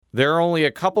There are only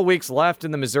a couple weeks left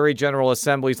in the Missouri General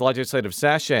Assembly's legislative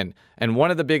session, and one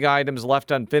of the big items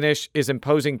left unfinished is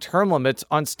imposing term limits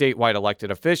on statewide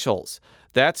elected officials.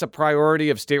 That's a priority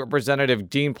of State Representative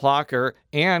Dean Plocher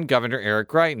and Governor Eric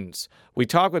Greitens. We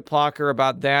talk with Plocher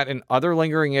about that and other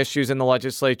lingering issues in the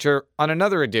legislature on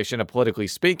another edition of Politically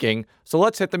Speaking, so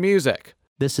let's hit the music.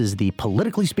 This is the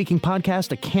Politically Speaking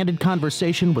podcast, a candid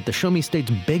conversation with the Show Me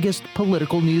State's biggest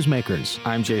political newsmakers.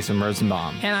 I'm Jason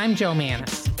Rosenbaum. And I'm Joe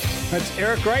Manis. That's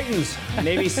Eric Greitens,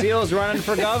 Navy SEALs running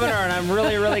for governor, and I'm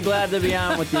really glad to be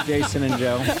on with you, Jason and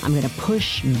Joe. I'm going to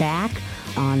push back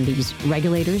on these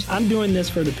regulators. I'm doing this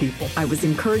for the people. I was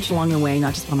encouraged along the way,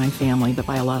 not just by my family, but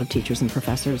by a lot of teachers and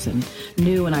professors, and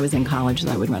knew when I was in college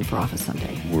that I would run for office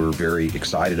someday. We're very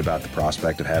excited about the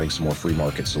prospect of having some more free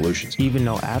market solutions. Even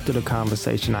though after the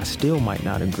conversation, I still might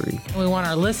not agree. We want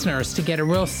our listeners to get a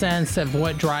real sense of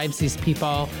what drives these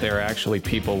people. They're actually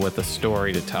people with a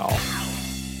story to tell.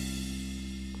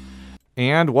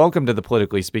 And welcome to the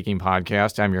Politically Speaking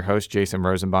podcast. I'm your host, Jason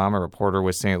Rosenbaum, a reporter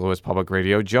with St. Louis Public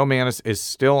Radio. Joe Manis is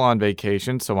still on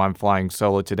vacation, so I'm flying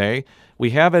solo today. We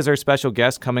have as our special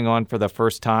guest coming on for the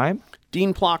first time,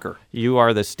 Dean Plocher. You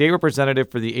are the state representative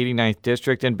for the 89th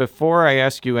District. And before I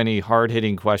ask you any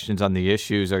hard-hitting questions on the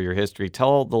issues or your history,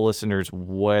 tell the listeners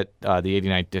what the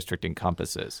 89th District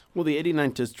encompasses. Well, the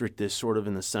 89th District is sort of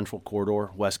in the central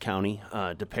corridor, West County,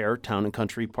 Des Peres, Town and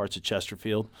Country, parts of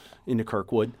Chesterfield, into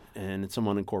Kirkwood, and it's some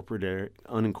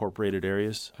unincorporated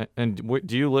areas. And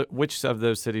do you which of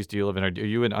those cities do you live in? Are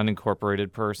you an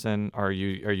unincorporated person? Or are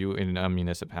you in a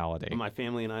municipality? My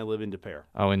family and I live in Des Peres.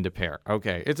 Oh, in Des Peres.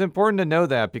 Okay. It's important to know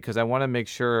that because I want to make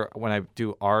sure when I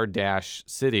do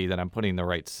R-city that I'm putting the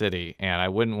right city, and I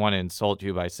wouldn't want to insult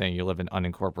you by saying you live in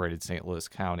unincorporated St. Louis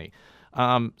County.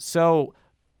 So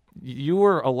you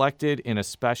were elected in a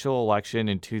special election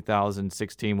in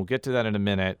 2016. We'll get to that in a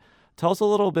minute. Tell us a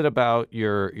little bit about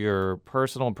your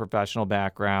personal and professional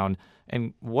background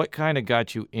and what kind of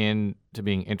got you into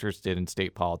being interested in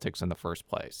state politics in the first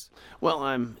place. Well,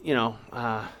 I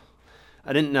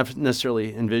didn't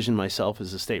necessarily envision myself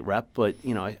as a state rep, but,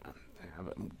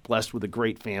 I'm blessed with a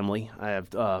great family. I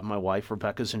have my wife,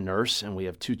 Rebecca's a nurse, and we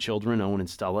have two children, Owen and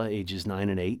Stella, ages 9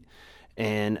 and 8.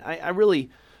 And I really,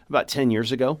 about 10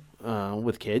 years ago,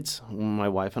 with kids, my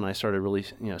wife and I started really,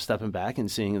 stepping back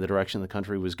and seeing the direction the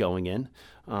country was going in.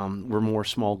 We're more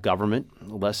small government,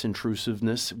 less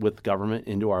intrusiveness with government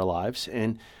into our lives.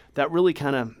 And that really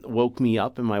kind of woke me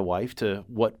up and my wife to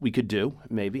what we could do,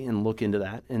 maybe, and look into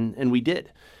that, and we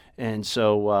did. And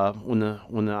so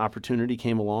when the opportunity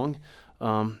came along,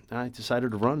 I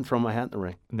decided to run, throw my hat in the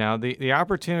ring. Now, the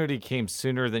opportunity came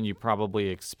sooner than you probably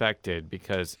expected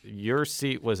because your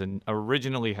seat was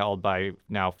originally held by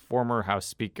now former House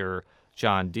Speaker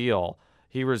John Diehl.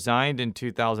 He resigned in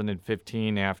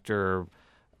 2015 after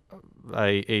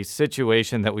a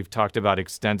situation that we've talked about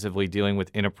extensively, dealing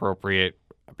with inappropriate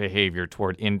behavior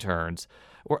toward interns.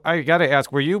 I got to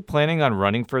ask, were you planning on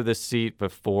running for this seat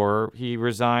before he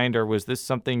resigned, or was this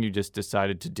something you just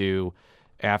decided to do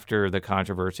after the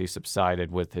controversy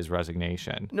subsided with his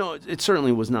resignation? No, it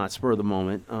certainly was not spur of the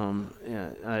moment.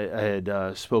 I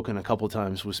had spoken a couple of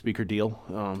times with Speaker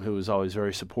Diehl, who was always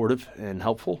very supportive and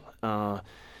helpful.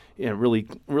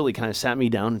 Really kind of sat me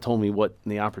down and told me what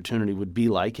the opportunity would be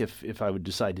like if I would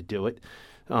decide to do it.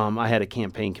 I had a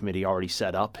campaign committee already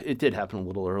set up. It did happen a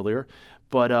little earlier,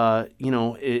 but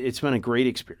it's been a great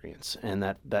experience, and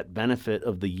that benefit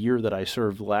of the year that I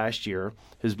served last year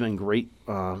has been great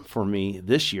for me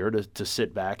this year to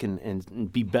sit back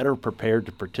and be better prepared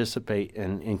to participate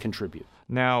and contribute.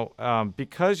 Now,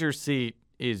 because your seat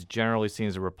is generally seen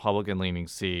as a Republican-leaning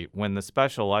seat, when the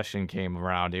special election came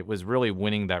around, it was really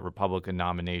winning that Republican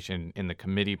nomination in the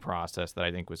committee process that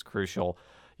I think was crucial.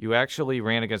 You actually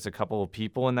ran against a couple of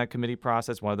people in that committee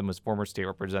process. One of them was former state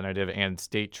representative and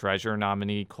state treasurer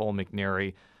nominee Cole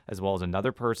McNary, as well as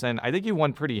another person. I think you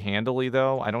won pretty handily,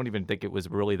 though. I don't even think it was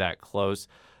really that close.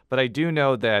 But I do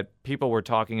know that people were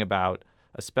talking about,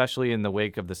 especially in the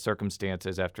wake of the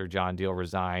circumstances after John Diehl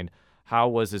resigned, how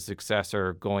was his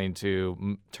successor going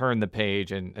to turn the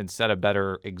page and set a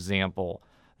better example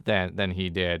than he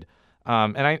did.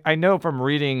 And I know from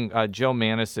reading Joe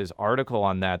Manis's article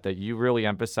on that you really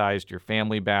emphasized your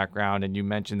family background, and you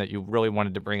mentioned that you really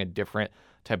wanted to bring a different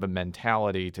type of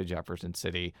mentality to Jefferson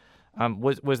City.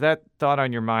 Was that thought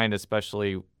on your mind,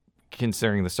 especially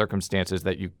considering the circumstances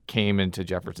that you came into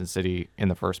Jefferson City in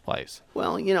the first place?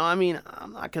 Well,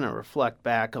 I'm not going to reflect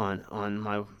back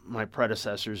on my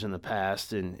predecessors in the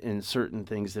past and certain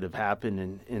things that have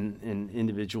happened and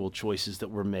individual choices that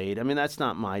were made. I mean, that's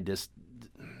not it's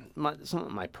not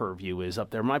what my purview is up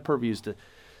there. My purview is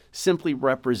simply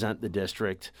represent the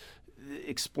district,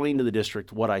 explain to the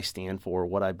district what I stand for,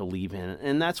 what I believe in,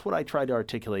 and that's what I try to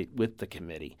articulate with the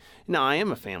committee. Now, I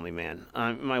am a family man.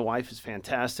 My wife is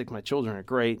fantastic. My children are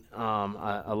great.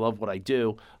 I love what I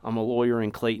do. I'm a lawyer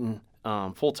in Clayton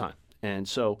full-time. And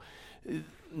so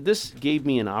this gave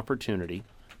me an opportunity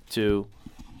to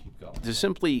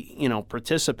simply,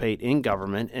 participate in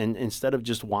government, and instead of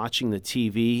just watching the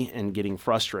TV and getting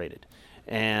frustrated.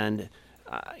 And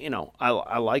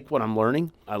I like what I'm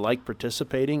learning. I like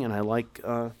participating, and I like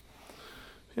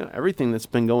everything that's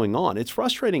been going on. It's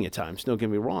frustrating at times, don't get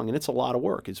me wrong, and it's a lot of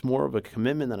work. It's more of a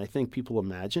commitment than I think people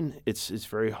imagine. It's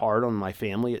very hard on my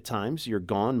family at times. You're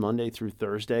gone Monday through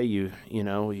Thursday.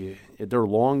 They're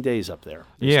long days up there.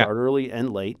 They start early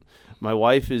and late. My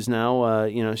wife is now,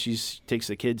 she takes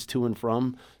the kids to and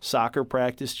from soccer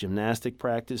practice, gymnastic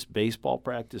practice, baseball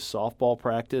practice, softball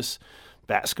practice,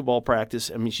 basketball practice.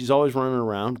 I mean, she's always running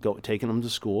around, taking them to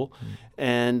school.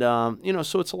 And,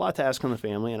 so it's a lot to ask on the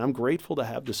family, and I'm grateful to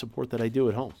have the support that I do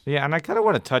at home. Yeah, and I kind of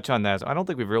want to touch on that. I don't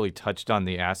think we've really touched on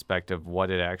the aspect of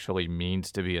what it actually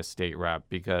means to be a state rep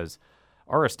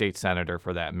or a state senator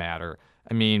for that matter.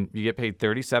 I mean, you get paid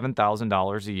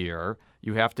 $37,000 a year.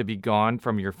 You have to be gone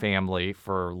from your family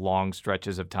for long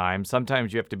stretches of time.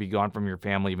 Sometimes you have to be gone from your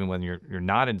family even when you're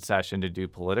not in session to do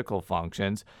political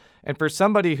functions. And for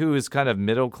somebody who is kind of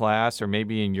middle class or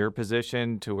maybe in your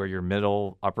position to where you're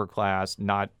middle, upper class,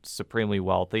 not supremely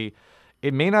wealthy,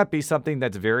 it may not be something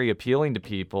that's very appealing to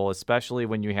people, especially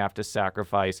when you have to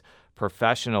sacrifice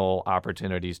professional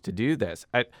opportunities to do this.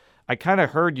 I kind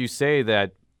of heard you say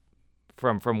that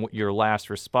from your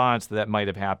last response that might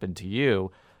have happened to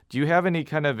you. Do you have any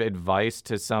kind of advice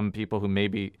to some people who may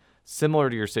be similar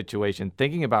to your situation,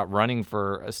 thinking about running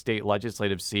for a state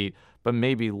legislative seat, but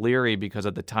maybe leery because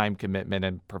of the time commitment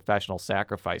and professional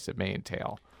sacrifice it may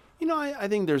entail? I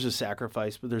think there's a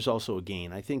sacrifice, but there's also a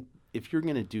gain. I think if you're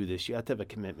going to do this, you have to have a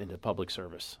commitment to public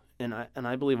service. And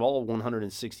I believe all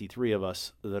 163 of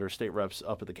us that are state reps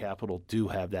up at the Capitol do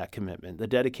have that commitment. The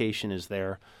dedication is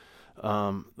there.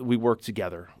 We work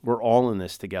together. We're all in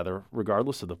this together,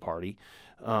 regardless of the party.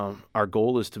 Our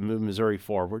goal is to move Missouri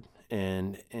forward.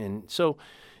 And so,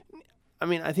 I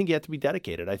mean, I think you have to be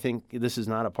dedicated. I think this is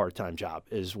not a part-time job,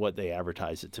 is what they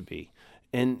advertise it to be.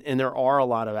 And there are a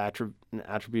lot of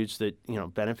attributes that,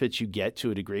 benefits you get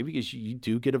to a degree because you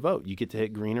do get a vote. You get to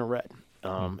hit green or red.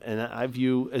 And I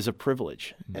view as a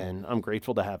privilege, and I'm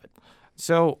grateful to have it.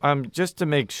 So just to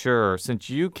make sure, since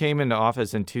you came into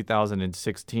office in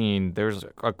 2016, there's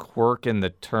a quirk in the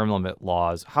term limit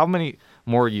laws. How many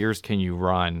more years can you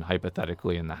run,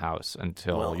 hypothetically, in the House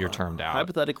until you're termed out?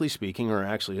 Hypothetically speaking, or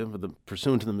actually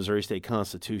pursuant to the Missouri State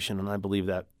Constitution, and I believe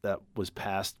that was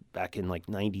passed back in like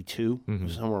 92,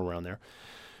 somewhere around there,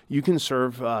 you can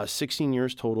serve 16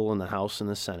 years total in the House and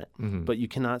the Senate, but you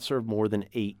cannot serve more than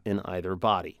 8 in either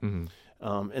body.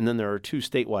 And then there are 2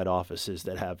 statewide offices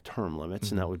that have term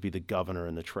limits, and that would be the governor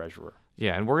and the treasurer.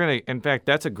 Yeah, and in fact,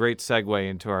 that's a great segue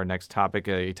into our next topic,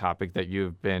 a topic that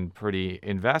you've been pretty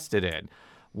invested in.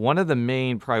 One of the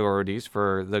main priorities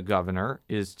for the governor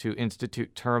is to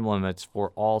institute term limits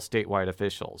for all statewide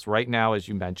officials. Right now, as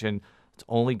you mentioned, it's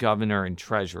only governor and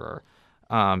treasurer.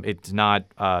 It's not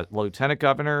lieutenant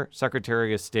governor,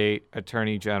 secretary of state,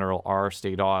 attorney general, or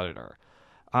state auditor.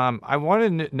 I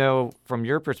want to know from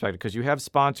your perspective, because you have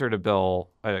sponsored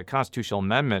a constitutional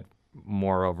amendment,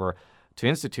 moreover, to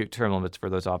institute term limits for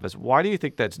those offices. Why do you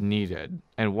think that's needed,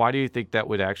 and why do you think that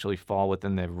would actually fall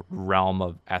within the realm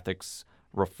of ethics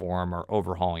reform or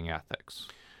overhauling ethics?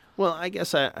 Well, I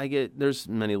guess I get there's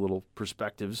many little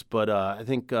perspectives, but I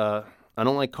think I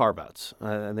don't like carve-outs.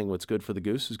 I think what's good for the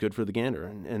goose is good for the gander,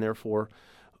 and therefore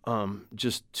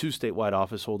just 2 statewide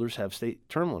office holders have state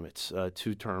term limits,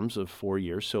 2 terms of 4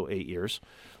 years, so 8 years,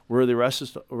 where the rest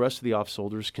of the office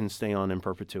holders can stay on in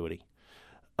perpetuity.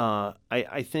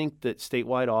 I think that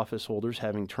statewide office holders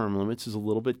having term limits is a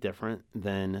little bit different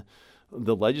than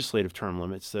the legislative term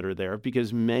limits that are there,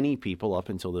 because many people up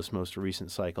until this most recent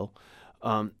cycle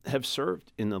have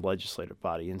served in the legislative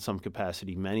body in some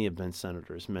capacity. Many have been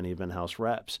senators, many have been House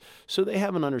reps. So they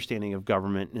have an understanding of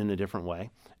government in a different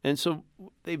way. And so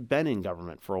they've been in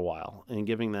government for a while, and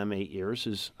giving them 8 years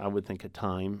is, I would think, a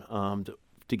time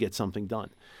to get something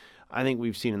done. I think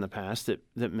we've seen in the past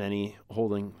that many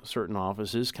holding certain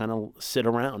offices kind of sit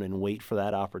around and wait for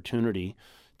that opportunity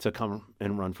to come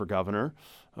and run for governor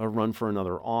or run for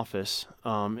another office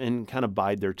and kind of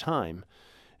bide their time.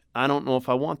 I don't know if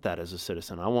I want that as a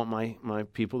citizen. I want my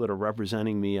people that are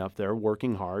representing me up there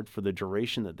working hard for the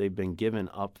duration that they've been given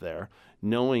up there,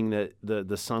 knowing that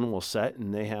the sun will set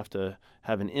and they have to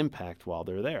have an impact while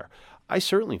they're there. I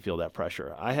certainly feel that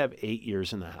pressure. I have 8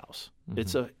 years in the House.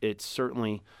 It's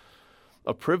certainly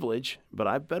a privilege, but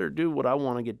I better do what I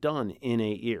want to get done in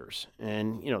 8 years.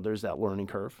 And, there's that learning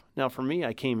curve. Now, for me,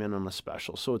 I came in on a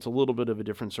special, so it's a little bit of a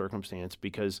different circumstance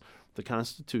because the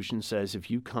Constitution says if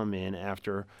you come in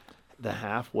after the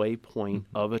halfway point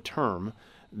of a term,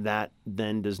 that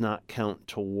then does not count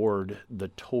toward the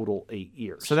total 8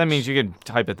 years. So that means you could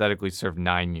hypothetically serve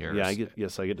 9 years. Yeah,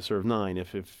 I get to serve 9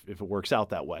 if it works out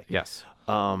that way. Yes.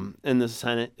 And the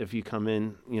Senate, if you come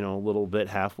in, a little bit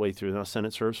halfway through, now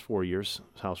Senate serves 4 years,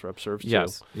 House Rep serves 2.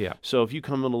 Yes, yeah. So if you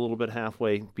come in a little bit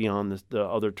halfway beyond the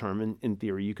other term, in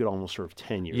theory, you could almost serve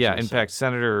 10 years. Yeah, in fact,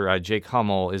 Senator Jake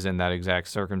Hummel is in that exact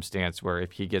circumstance where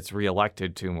if he gets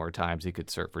reelected 2 more times, he could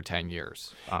serve for 10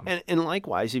 years. And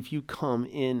likewise, if you come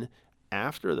in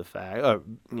after the fact,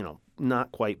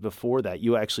 not quite before that,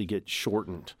 you actually get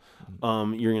shortened.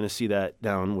 You're going to see that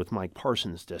down with Mike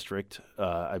Parsons' district,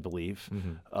 I believe.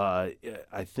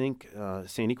 I think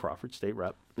Sandy Crawford, state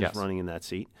rep, is running in that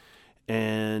seat.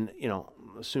 And,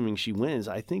 assuming she wins,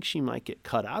 I think she might get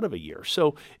cut out of a year.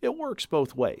 So it works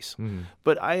both ways.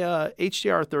 But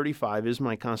HJR 35 is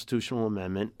my constitutional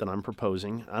amendment that I'm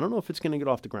proposing. I don't know if it's going to get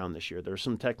off the ground this year. There's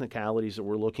some technicalities that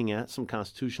we're looking at, some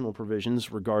constitutional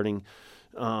provisions regarding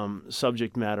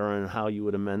subject matter and how you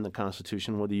would amend the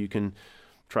Constitution, whether you can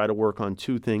try to work on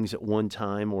 2 things at one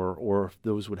time or if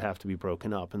those would have to be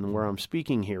broken up. And where I'm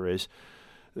speaking here is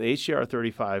the HJR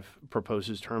 35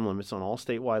 proposes term limits on all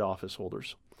statewide office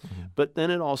holders. But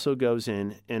then it also goes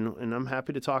in, and I'm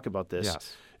happy to talk about this.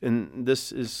 Yes. And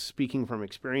this is speaking from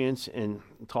experience and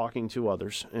talking to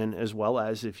others, and as well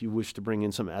as if you wish to bring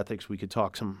in some ethics, we could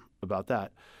talk some about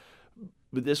that.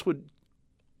 But this would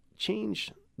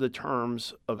change the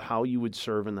terms of how you would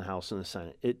serve in the House and the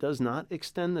Senate. It does not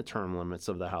extend the term limits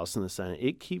of the House and the Senate.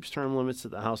 It keeps term limits of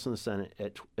the House and the Senate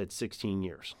at 16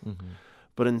 years.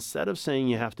 But instead of saying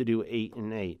you have to do 8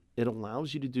 and 8, it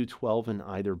allows you to do 12 in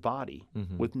either body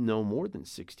with no more than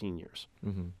 16 years.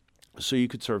 So you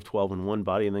could serve 12 in one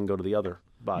body and then go to the other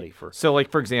body for. So, like,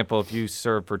 for example, if you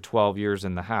serve for 12 years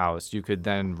in the House, you could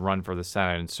then run for the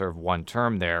Senate and serve 1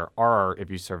 term there. Or if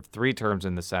you serve 3 terms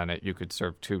in the Senate, you could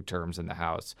serve 2 terms in the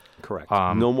House. Correct.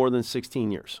 No more than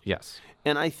 16 years. Yes.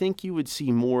 And I think you would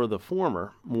see more of the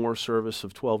former, more service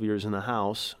of 12 years in the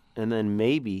House, and then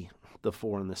maybe the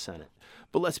 4 in the Senate.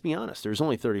 But let's be honest, there's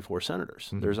only 34 senators.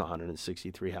 There's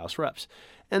 163 House reps.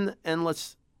 And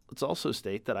let's also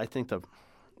state that I think the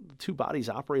 2 bodies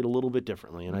operate a little bit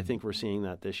differently, and I think we're seeing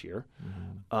that this year.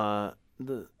 I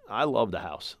love the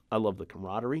House. I love the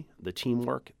camaraderie, the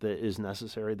teamwork that is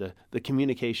necessary, the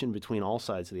communication between all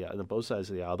sides of the aisle, both sides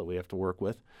of the aisle that we have to work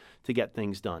with to get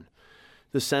things done.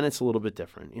 The Senate's a little bit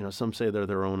different. Some say they're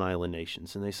their own island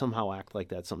nations, and they somehow act like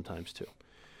that sometimes too.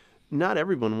 Not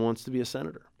everyone wants to be a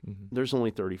senator. There's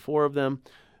only 34 of them.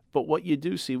 But what you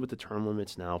do see with the term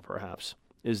limits now, perhaps,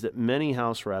 is that many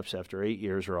House reps after 8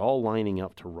 years are all lining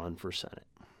up to run for Senate.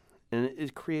 And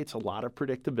it creates a lot of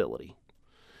predictability.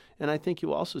 And I think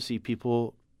you also see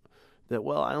people that,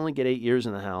 well, I only get 8 years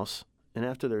in the House, and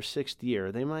after their 6th year,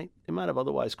 they might have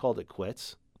otherwise called it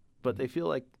quits, but they feel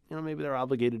like, maybe they're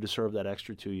obligated to serve that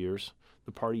extra 2 years.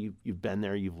 The party, you've been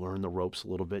there, you've learned the ropes a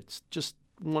little bit. It's just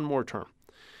one more term.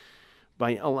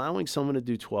 By allowing someone to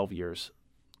do 12 years,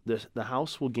 the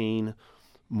House will gain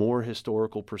more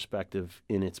historical perspective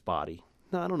in its body.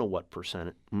 Now, I don't know what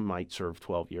percent might serve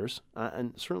 12 years,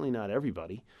 and certainly not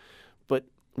everybody. But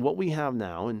what we have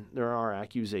now, and there are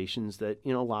accusations that,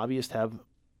 lobbyists have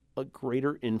a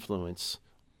greater influence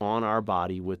on our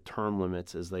body with term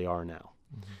limits as they are now.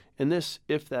 And this,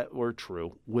 if that were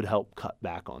true, would help cut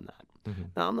back on that.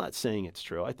 Now, I'm not saying it's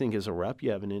true. I think as a rep,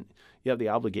 you have the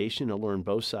obligation to learn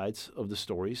both sides of the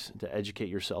stories, to educate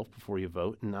yourself before you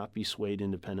vote and not be swayed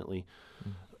independently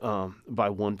by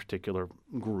one particular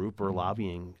group or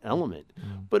lobbying element.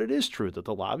 But it is true that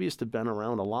the lobbyists have been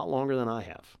around a lot longer than I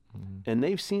have. And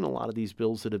they've seen a lot of these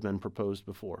bills that have been proposed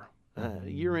before.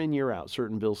 Year in, year out,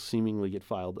 certain bills seemingly get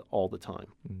filed all the time.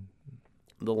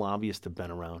 The lobbyists have been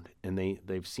around, and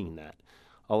they've seen that.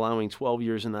 Allowing 12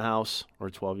 years in the House or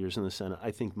 12 years in the Senate,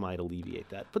 I think, might alleviate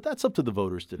that. But that's up to the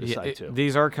voters to decide, too.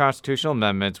 These are constitutional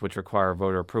amendments which require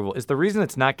voter approval. Is the reason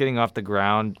it's not getting off the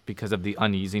ground because of the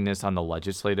uneasiness on the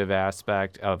legislative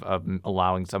aspect of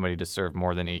allowing somebody to serve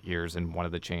more than 8 years in one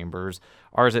of the chambers?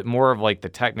 Or is it more of like the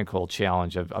technical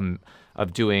challenge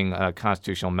of doing a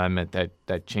constitutional amendment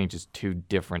that changes 2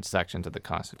 different sections of the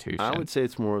Constitution? I would say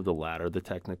it's more of the latter, the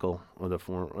technical, or the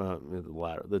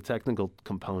latter. The technical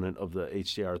component of the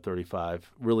HJR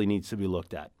 35 really needs to be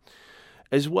looked at,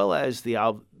 as well as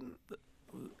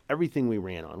everything we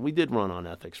ran on. We did run on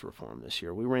ethics reform this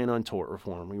year. We ran on tort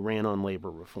reform. We ran on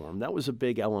labor reform. That was a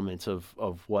big element of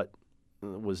what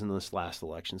was in this last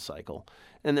election cycle.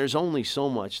 And there's only so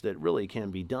much that really can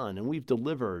be done. And we've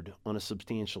delivered on a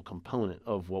substantial component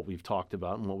of what we've talked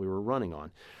about and what we were running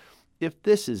on. If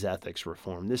this is ethics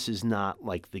reform, this is not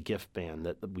like the gift ban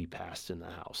that we passed in the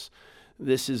House.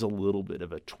 This is a little bit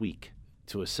of a tweak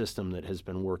to a system that has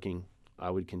been working, I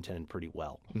would contend, pretty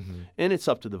well. And it's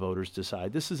up to the voters to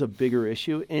decide. This is a bigger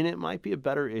issue, and it might be a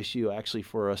better issue actually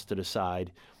for us to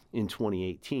decide in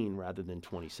 2018 rather than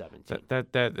 2017.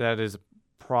 That is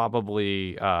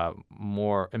probably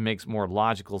more. It makes more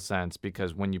logical sense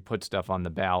because when you put stuff on the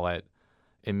ballot,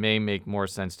 it may make more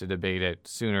sense to debate it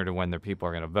sooner to when the people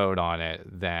are going to vote on it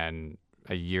than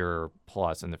a year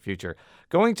plus in the future.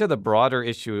 Going to the broader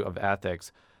issue of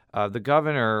ethics, the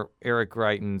governor, Eric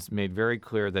Greitens, made very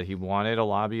clear that he wanted a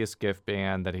lobbyist gift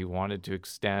ban, that he wanted to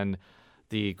extend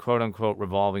the quote-unquote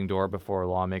revolving door before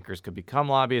lawmakers could become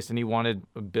lobbyists, and he wanted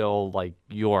a bill like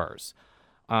yours.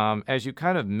 As you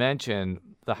kind of mentioned,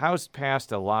 the House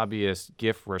passed a lobbyist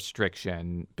gift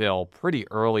restriction bill pretty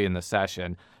early in the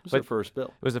session. It was the first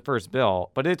bill. It was the first bill,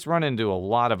 but it's run into a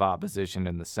lot of opposition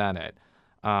in the Senate.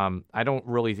 I don't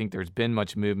really think there's been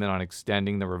much movement on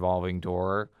extending the revolving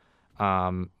door.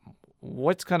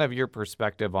 What's kind of your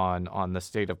perspective on the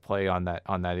state of play on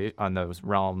those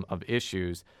realm of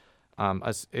issues?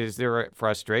 Is there a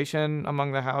frustration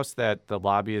among the House that the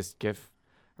lobbyist gift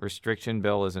restriction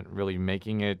bill isn't really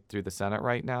making it through the Senate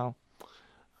right now?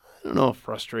 I don't know if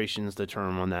frustration is the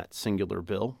term on that singular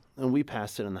bill. And we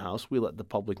passed it in the House. We let the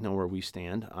public know where we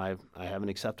stand. I haven't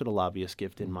accepted a lobbyist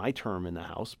gift in my term in the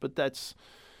House, but that's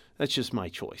just my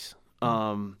choice.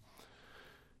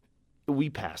 We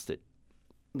passed it.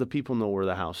 The people know where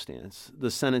the House stands. The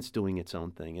Senate's doing its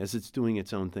own thing, as it's doing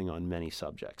its own thing on many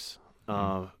subjects.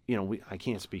 I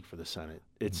can't speak for the Senate.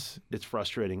 It's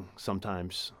frustrating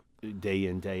sometimes, day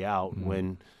in, day out,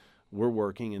 when we're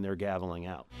working and they're gaveling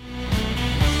out.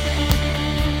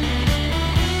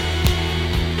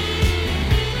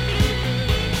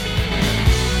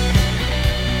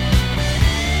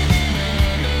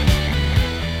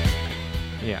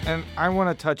 Yeah, and I want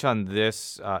to touch on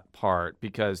this part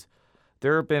because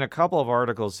there have been a couple of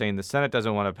articles saying the Senate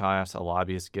doesn't want to pass a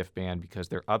lobbyist gift ban because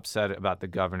they're upset about the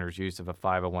governor's use of a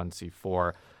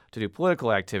 501c4 to do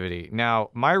political activity. Now,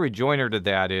 my rejoinder to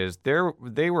that is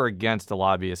they were against a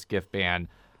lobbyist gift ban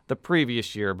the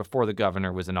previous year before the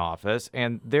governor was in office,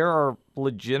 and there are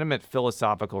legitimate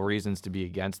philosophical reasons to be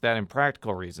against that and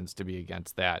practical reasons to be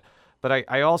against that. But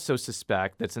I also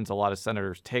suspect that since a lot of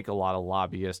senators take a lot of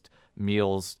lobbyist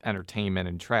meals, entertainment,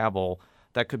 and travel,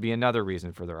 that could be another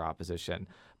reason for their opposition.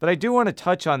 But I do want to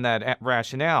touch on that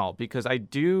rationale because I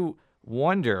do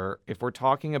wonder if we're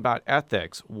talking about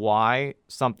ethics, why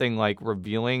something like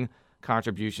revealing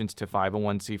contributions to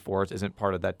 501c4s isn't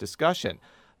part of that discussion.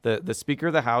 The Speaker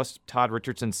of the House, Todd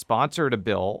Richardson, sponsored a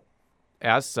bill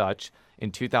as such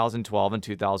in 2012 and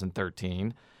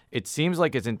 2013. It seems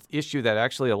like it's an issue that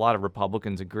actually a lot of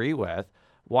Republicans agree with.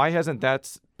 Why hasn't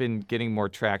that been getting more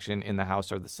traction in the House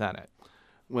or the Senate?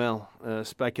 Well,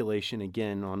 speculation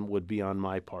again would be on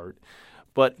my part.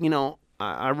 But,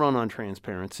 I run on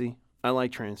transparency. I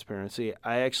like transparency.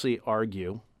 I actually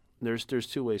argue there's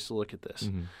two ways to look at this.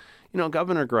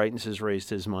 Governor Greitens has raised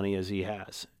his money as he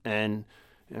has. And,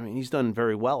 he's done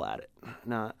very well at it.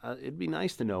 Now, it'd be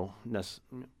nice to know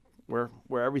where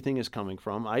everything is coming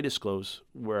from. I disclose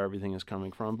where everything is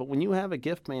coming from. But when you have a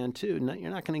gift ban, too,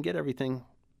 you're not going to get everything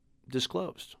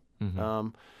disclosed.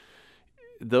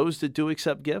 Those that do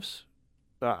accept gifts,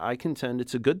 I contend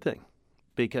it's a good thing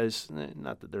because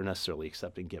not that they're necessarily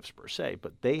accepting gifts per se,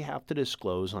 but they have to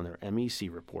disclose on their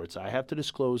MEC reports. I have to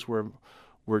disclose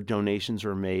where donations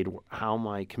are made, how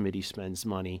my committee spends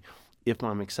money if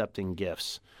I'm accepting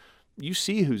gifts. You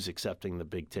see who's accepting the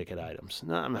big ticket items.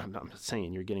 No, I'm not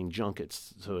saying you're getting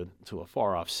junkets to a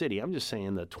far off city. I'm just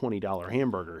saying the $20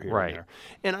 hamburger here and there.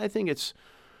 And I think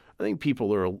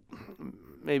people are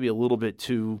maybe a little bit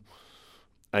too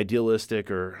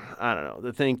idealistic, or I don't know,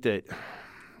 to think that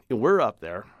we're up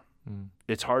there.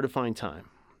 It's hard to find time,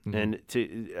 and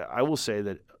I will say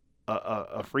that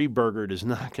a free burger is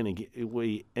not going to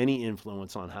get any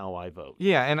influence on how I vote.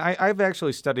 Yeah, and I've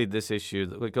actually studied this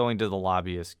issue, going to the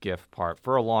lobbyist gift part,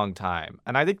 for a long time.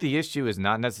 And I think the issue is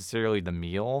not necessarily the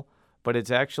meal, but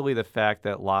it's actually the fact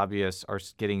that lobbyists are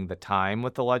getting the time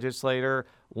with the legislator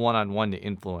one-on-one to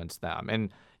influence them.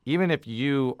 And even if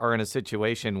you are in a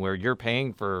situation where you're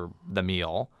paying for the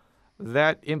meal,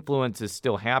 that influence is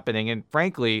still happening. And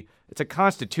frankly, it's a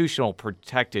constitutional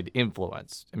protected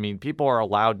influence. People are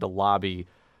allowed to lobby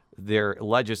their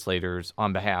legislators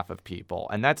on behalf of people.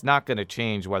 And that's not going to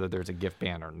change whether there's a gift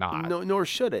ban or not. No, nor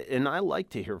should it. And I like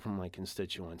to hear from my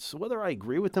constituents. So whether I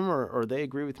agree with them or they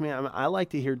agree with me, I like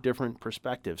to hear different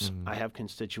perspectives. I have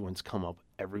constituents come up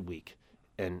every week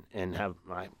and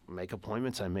I make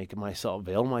appointments. I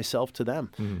avail myself to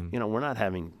them. You know, we're not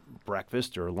having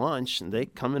breakfast or lunch. And they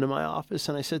come into my office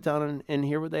and I sit down and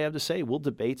hear what they have to say. We'll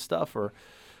debate stuff or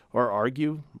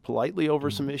argue politely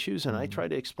over some issues. And I try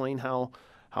to explain how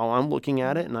I'm looking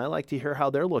at it, and I like to hear how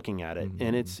they're looking at it.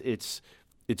 And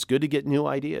it's good to get new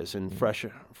ideas and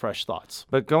fresh thoughts.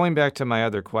 But going back to my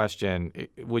other question,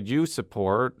 would you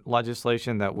support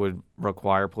legislation that would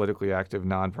require politically active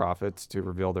nonprofits to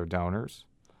reveal their donors?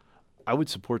 I would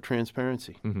support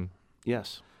transparency.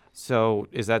 Yes. So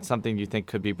is that something you think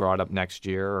could be brought up next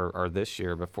year or this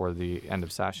year before the end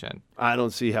of session? I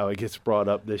don't see how it gets brought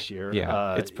up this year.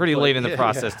 Yeah, it's pretty late in the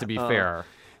process, to be fair.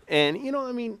 And, you know,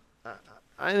 I mean,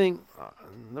 I think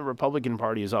the Republican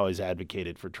Party has always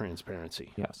advocated for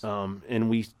transparency. Yes. And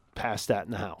we passed that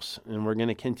in the House, and we're going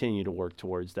to continue to work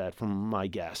towards that from my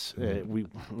guess. We're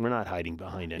not hiding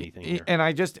behind anything here. And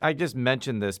I just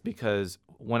mentioned this because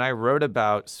when I wrote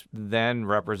about then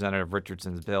Representative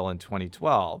Richardson's bill in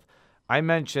 2012, I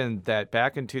mentioned that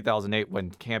back in 2008 when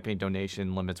campaign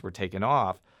donation limits were taken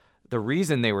off, the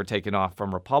reason they were taken off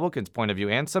from Republicans' point of view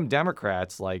and some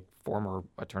Democrats like former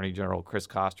Attorney General Chris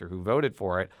Koster, who voted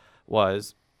for it,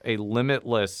 was a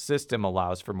limitless system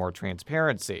allows for more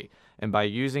transparency. And by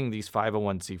using these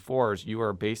 501c4s, you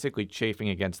are basically chafing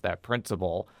against that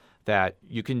principle that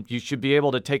you should be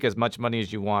able to take as much money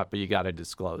as you want, but you got to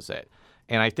disclose it.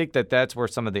 And I think that that's where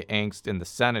some of the angst in the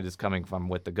Senate is coming from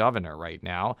with the governor right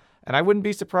now. And I wouldn't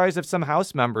be surprised if some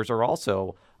House members are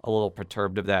also a little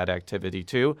perturbed of that activity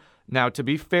too. Now, to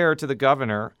be fair to the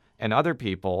governor and other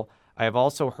people, I have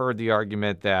also heard the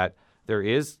argument that there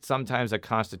is sometimes a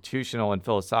constitutional and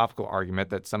philosophical argument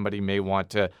that somebody may want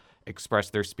to express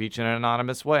their speech in an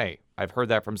anonymous way. I've heard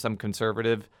that from some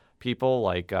conservative people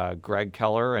like Greg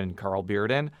Keller and Carl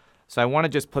Bearden. So I want to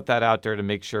just put that out there to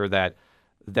make sure that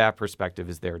that perspective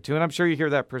is there too. And I'm sure you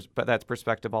hear that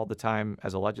perspective all the time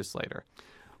as a legislator.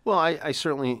 Well, I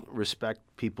certainly respect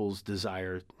people's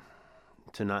desire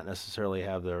to not necessarily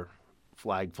have their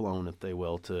flag flown, if they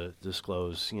will, to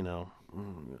disclose, you know,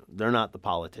 they're not the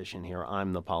politician here.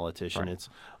 I'm the politician.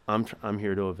 Right. I'm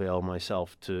here to avail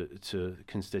myself to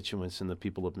constituents and the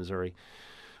people of Missouri.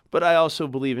 But I also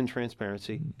believe in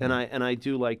transparency, and I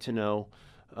do like to know.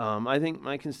 I think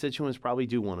my constituents probably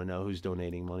do want to know who's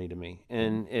donating money to me.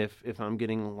 And if I'm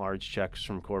getting large checks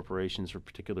from corporations or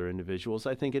particular individuals,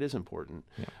 I think it is important.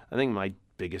 Yeah. I think my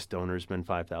biggest donor has been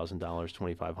 $5,000,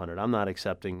 $2,500. I'm not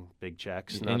accepting big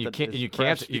checks. And you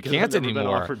can't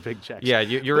anymore. Offered big checks. Yeah,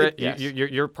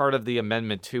 you're part of the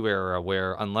Amendment 2 era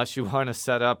where unless you want to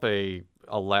set up a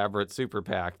elaborate super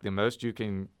PAC, the most you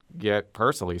can get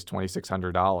personally is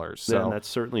 $2,600. So yeah, and that's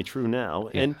certainly true now.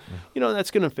 Yeah. And you know, it's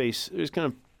going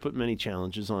to put many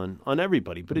challenges on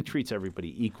everybody, but it treats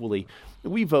everybody equally.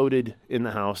 We voted in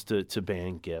the House to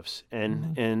ban gifts,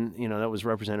 and you know, that was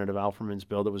Representative Alferman's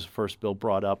bill. That was the first bill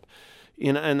brought up.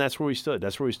 And that's where we stood.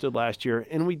 That's where we stood last year.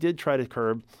 And we did try to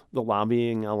curb the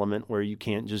lobbying element where you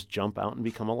can't just jump out and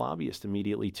become a lobbyist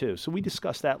immediately too. So we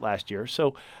discussed that last year.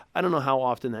 So I don't know how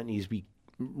often that needs to be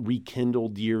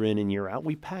rekindled year in and year out.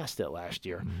 We passed it last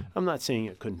year. I'm not saying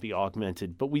it couldn't be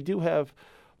augmented, but we do have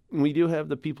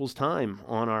the people's time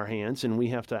on our hands, and we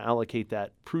have to allocate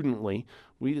that prudently.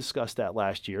 We discussed that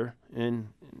last year, and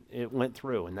it went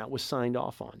through, and that was signed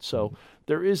off on. So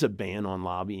there is a ban on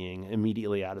lobbying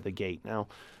immediately out of the gate. Now,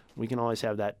 we can always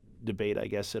have that debate, I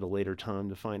guess, at a later time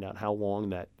to find out how long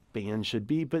that ban should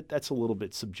be, but that's a little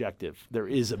bit subjective. There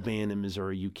is a ban in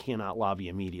Missouri. You cannot lobby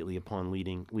immediately upon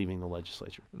leaving the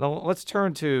legislature. Well, let's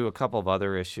turn to a couple of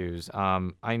other issues.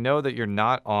 I know that you're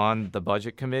not on the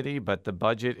budget committee, but the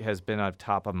budget has been on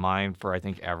top of mind for, I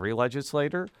think, every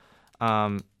legislator.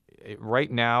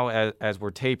 Right now, as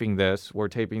we're taping this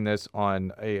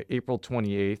on April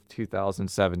 28th,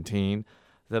 2017.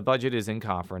 The budget is in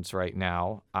conference right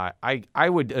now. I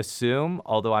would assume,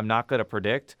 although I'm not going to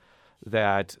predict,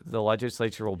 that the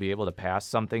legislature will be able to pass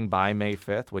something by May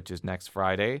 5th, which is next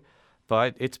Friday.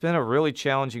 But it's been a really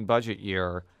challenging budget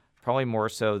year, probably more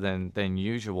so than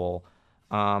usual.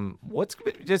 What's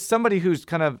just somebody who's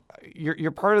kind of you're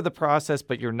part of the process,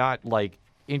 but you're not like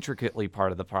intricately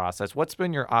part of the process. What's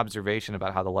been your observation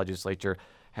about how the legislature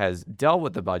has dealt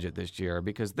with the budget this year?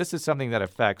 Because this is something that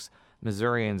affects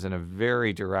Missourians in a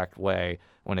very direct way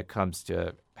when it comes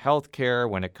to health care,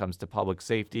 when it comes to public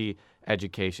safety,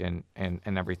 education, and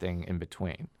everything in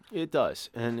between. It does,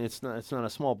 and it's not a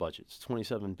small budget. It's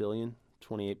 $27 billion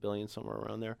 $28 billion, somewhere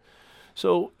around there.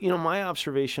 So, my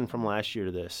observation from last year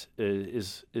to this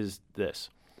is this.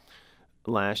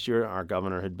 Last year, our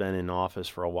governor had been in office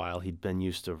for a while. He'd been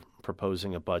used to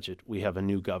proposing a budget. We have a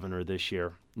new governor this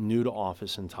year, new to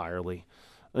office entirely,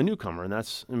 a newcomer, and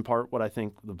that's in part what I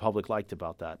think the public liked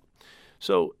about that.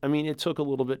 So, it took a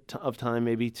little bit of time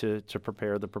maybe to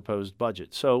prepare the proposed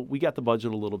budget. So we got the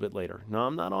budget a little bit later. Now,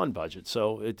 I'm not on budget,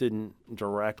 so it didn't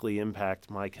directly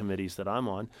impact my committees that I'm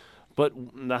on. But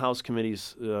the House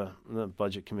committees, the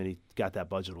Budget Committee, got that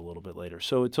budget a little bit later.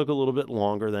 So it took a little bit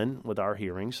longer then with our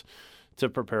hearings to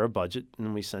prepare a budget,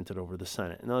 and we sent it over to the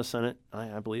Senate. And the Senate,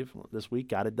 I believe, this week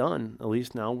got it done. At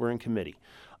least now we're in committee.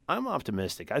 I'm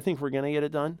optimistic. I think we're going to get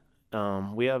it done.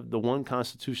 We have the one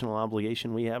constitutional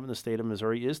obligation we have in the state of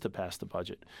Missouri is to pass the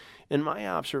budget. And my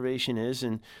observation is,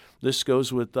 and this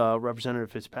goes with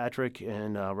Representative Fitzpatrick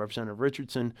and Representative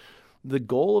Richardson, the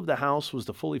goal of the House was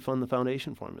to fully fund the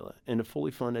foundation formula and to fully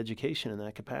fund education in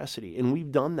that capacity. And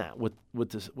we've done that with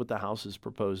the House's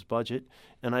proposed budget.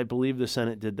 And I believe the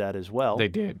Senate did that as well. They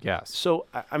did, yes. So,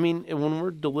 when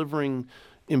we're delivering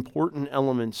important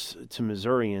elements to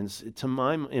Missourians, in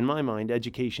my mind,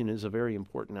 education is a very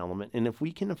important element. And if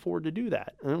we can afford to do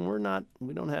that, and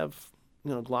we don't have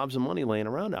globs of money laying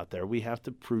around out there, we have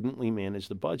to prudently manage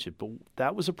the budget. But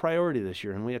that was a priority this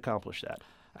year, and we accomplished that.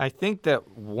 I think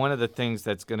that one of the things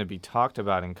that's going to be talked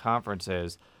about in conference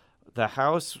is the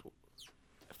House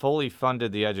fully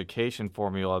funded the education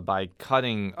formula by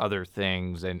cutting other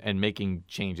things and making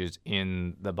changes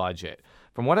in the budget.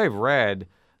 From what I've read,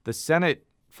 the Senate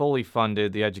fully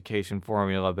funded the education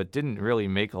formula but didn't really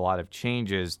make a lot of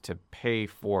changes to pay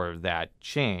for that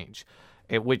change,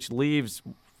 which leaves,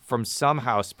 from some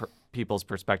House people's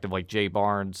perspective, like Jay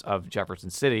Barnes of Jefferson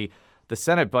City, the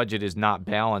Senate budget is not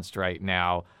balanced right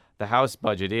now. The House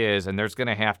budget is, and there's going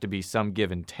to have to be some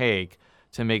give and take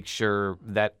to make sure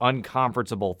that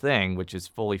uncomfortable thing, which is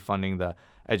fully funding the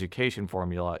education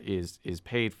formula, is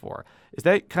paid for. Is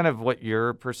that kind of what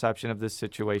your perception of this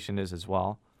situation is as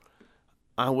well?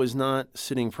 I was not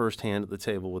sitting firsthand at the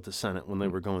table with the Senate when they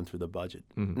were going through the budget.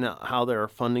 Mm-hmm. Now, how they're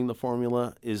funding the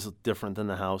formula is different than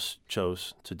the House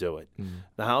chose to do it. Mm-hmm.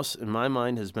 The House, in my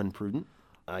mind, has been prudent.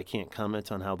 I can't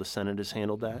comment on how the Senate has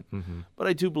handled that. Mm-hmm. But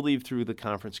I do believe through the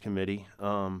conference committee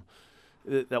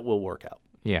that will work out.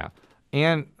 Yeah.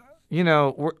 And,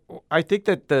 I think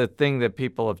that the thing that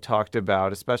people have talked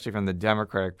about, especially from the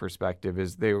Democratic perspective,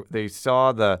 is they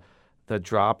saw the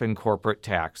drop in corporate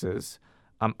taxes.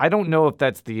 I don't know if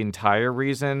that's the entire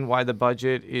reason why the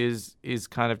budget is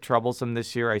kind of troublesome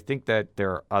this year. I think that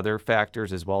there are other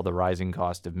factors as well, the rising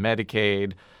cost of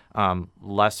Medicaid,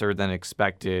 lesser than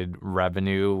expected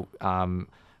revenue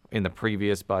in the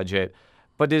previous budget.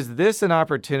 But is this an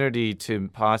opportunity to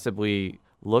possibly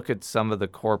look at some of the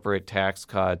corporate tax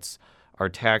cuts or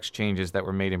tax changes that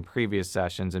were made in previous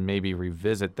sessions and maybe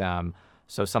revisit them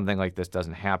so something like this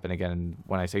doesn't happen again? And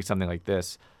when I say something like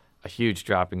this, a huge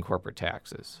drop in corporate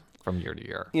taxes from year to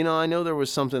year. I know there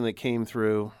was something that came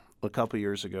through a couple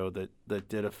years ago that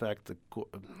did affect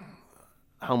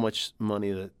how much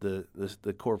money that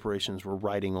the corporations were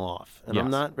writing off. And yes. I'm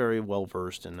not very well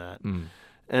versed in that. Mm.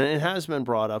 And it has been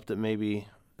brought up that maybe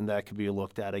that could be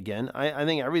looked at again. I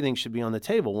think everything should be on the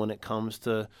table when it comes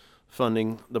to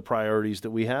funding the priorities that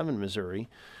we have in Missouri.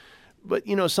 But,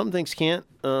 some things can't,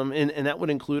 and that would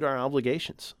include our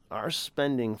obligations. Our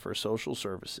spending for social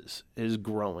services is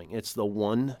growing. It's the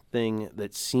one thing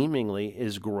that seemingly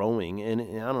is growing, and I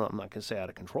don't know, I'm not going to say out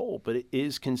of control, but it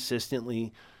is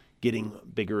consistently getting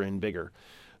bigger and bigger.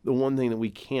 The one thing that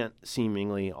we can't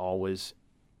seemingly always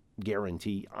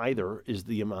guarantee either is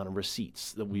the amount of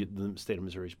receipts that the state of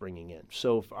Missouri is bringing in.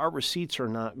 So if our receipts are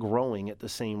not growing at the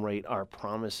same rate our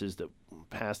promises that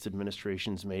past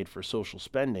administrations made for social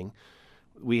spending,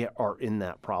 we are in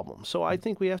that problem. So I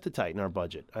think we have to tighten our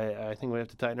budget. I think we have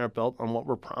to tighten our belt on what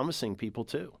we're promising people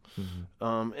too.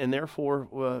 Mm-hmm. And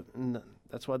therefore,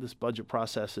 that's why this budget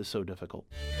process is so difficult.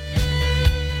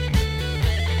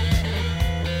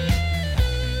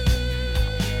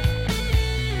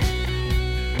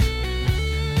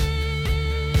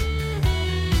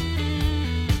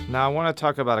 Now, I want to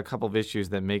talk about a couple of issues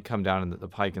that may come down the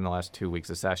pike in the last 2 weeks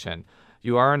of session.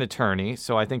 You are an attorney,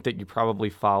 so I think that you probably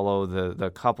follow the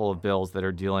couple of bills that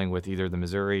are dealing with either the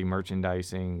Missouri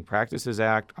Merchandising Practices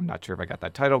Act, I'm not sure if I got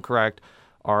that title correct,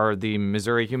 or the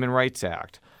Missouri Human Rights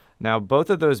Act. Now, both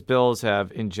of those bills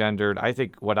have engendered, I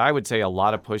think, what I would say a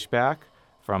lot of pushback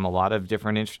from a lot of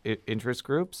different interest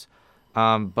groups.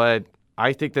 But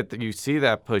I think that you see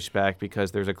that pushback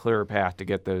because there's a clearer path to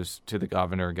get those to the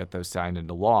governor and get those signed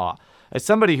into law. As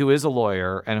somebody who is a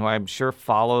lawyer and who I'm sure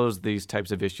follows these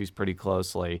types of issues pretty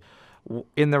closely,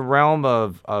 In the realm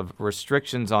of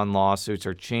restrictions on lawsuits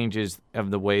or changes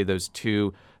of the way those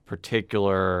two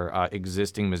particular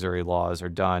existing Missouri laws are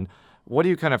done, what do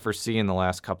you kind of foresee in the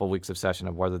last couple of weeks of session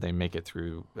of whether they make it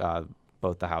through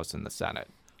both the House and the Senate?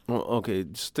 Well, okay,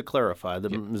 just to clarify, the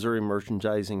Missouri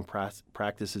Merchandising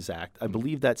Practices Act, I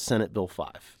believe that's Senate Bill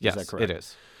 5. Yes, is that correct? it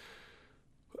is.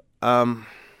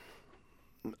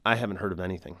 I haven't heard of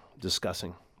anything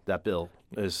discussing that bill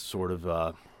as sort of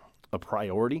a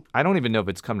priority. I don't even know if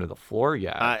it's come to the floor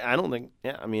yet. I don't think.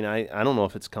 Yeah, I mean, I don't know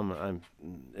if it's come.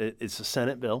 It's a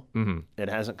Senate bill. Mm-hmm. It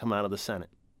hasn't come out of the Senate.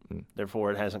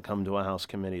 Therefore, it hasn't come to a House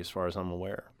committee, as far as I'm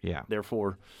aware. Yeah.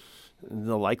 Therefore,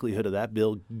 the likelihood of that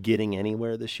bill getting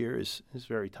anywhere this year is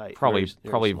very tight. Probably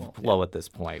very small. low at this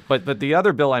point. But the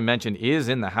other bill I mentioned is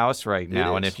in the House right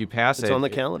now, and if you pass it's on the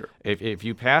calendar. If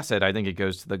you pass it, I think it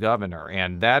goes to the governor,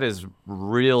 and that has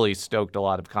really stoked a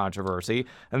lot of controversy.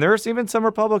 And there's even some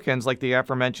Republicans, like the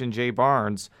aforementioned Jay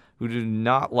Barnes, who do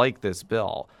not like this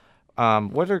bill.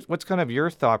 What's kind of your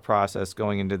thought process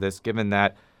going into this, given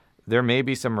that there may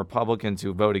be some Republicans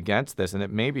who vote against this, and it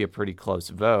may be a pretty close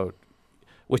vote,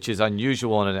 which is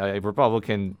unusual in a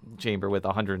Republican chamber with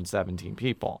 117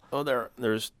 people. Oh,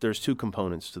 there's two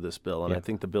components to this bill, and I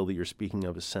think the bill that you're speaking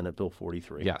of is Senate Bill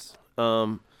 43. Yes.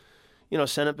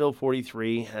 Senate Bill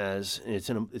 43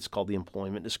 it's called the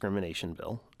Employment Discrimination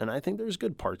Bill, and I think there's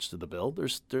good parts to the bill.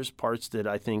 There's parts that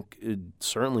I think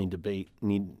certainly debate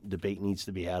needs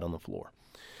to be had on the floor.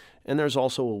 And there's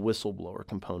also a whistleblower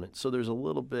component. So there's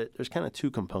kind of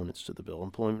two components to the bill: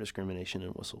 employment discrimination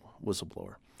and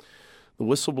whistleblower. The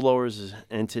whistleblower is an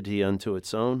entity unto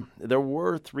its own. There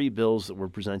were 3 bills that were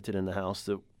presented in the House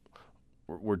that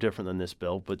were different than this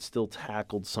bill, but still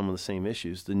tackled some of the same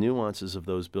issues. The nuances of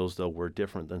those bills, though, were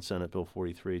different than Senate Bill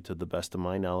 43, to the best of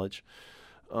my knowledge.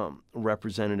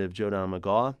 Representative Jodan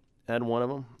McGaugh had one of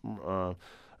them.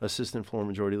 Assistant Floor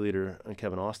Majority Leader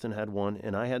Kevin Austin had one,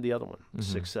 and I had the other one,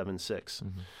 676.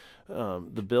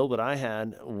 The bill that I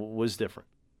had was different,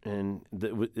 and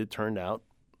it turned out,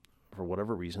 for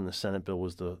whatever reason, the Senate bill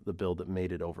was the bill that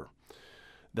made it over.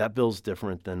 That bill's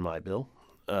different than my bill.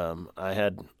 I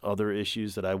had other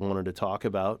issues that I wanted to talk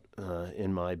about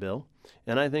in my bill,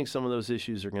 and I think some of those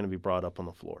issues are going to be brought up on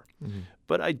the floor.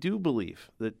 But I do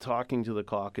believe that, talking to the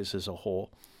caucus as a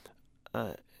whole,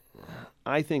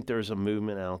 I think there's a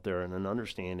movement out there and an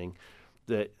understanding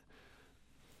that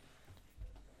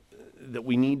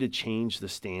we need to change the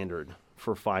standard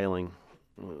for filing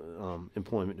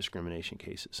employment discrimination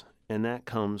cases. And that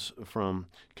comes from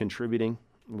contributing,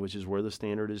 which is where the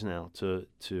standard is now,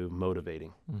 to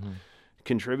motivating.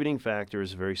 Contributing factor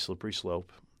is a very slippery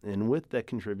slope. And with that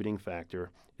contributing factor,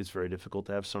 it's very difficult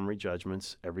to have summary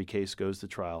judgments. Every case goes to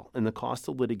trial. And the cost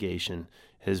of litigation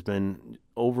has been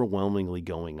overwhelmingly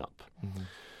going up.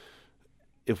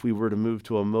 If we were to move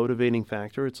to a motivating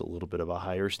factor, it's a little bit of a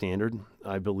higher standard.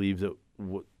 I believe that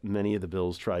what many of the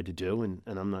bills tried to do, and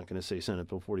I'm not going to say Senate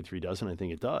Bill 43 doesn't, I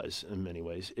think it does in many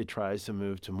ways, it tries to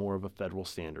move to more of a federal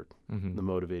standard, the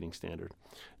motivating standard.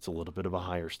 It's a little bit of a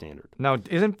higher standard. Now,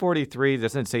 isn't 43,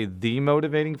 doesn't it say the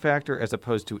motivating factor as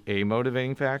opposed to a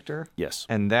motivating factor? Yes.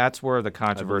 And that's where the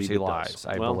controversy lies,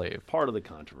 I believe. Part of the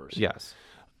controversy. Yes.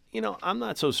 I'm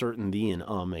not so certain the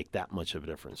and make that much of a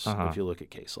difference if you look at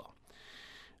case law.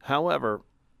 However,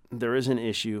 there is an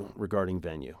issue regarding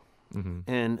venue.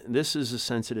 And this is a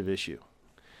sensitive issue.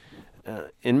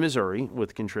 In Missouri,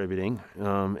 with contributing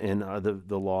and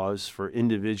the laws for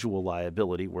individual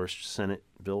liability, where Senate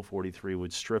Bill 43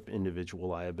 would strip individual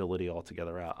liability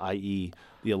altogether out, i.e.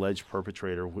 the alleged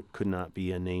perpetrator could not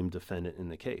be a named defendant in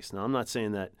the case. Now, I'm not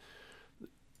saying that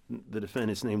the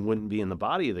defendant's name wouldn't be in the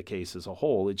body of the case as a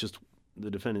whole. It just,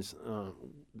 the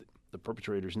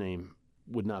perpetrator's name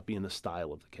would not be in the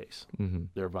style of the case.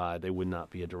 Thereby, they would not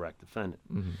be a direct defendant.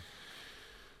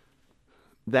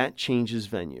 That changes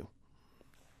venue.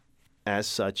 As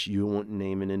such, you won't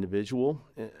name an individual,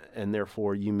 and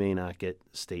therefore you may not get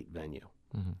state venue.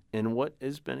 And what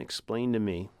has been explained to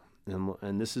me,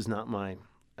 and this is not my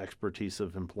expertise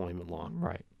of employment law,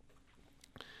 right,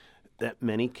 that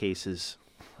many cases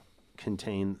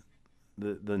contain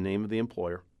the name of the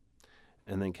employer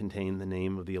and then contain the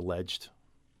name of the alleged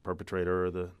perpetrator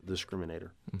or the discriminator.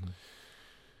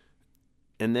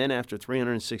 And then after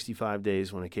 365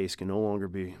 days, when a case can no longer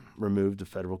be removed to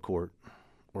federal court,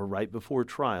 or right before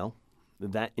trial,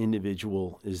 that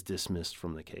individual is dismissed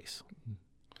from the case.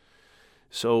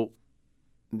 So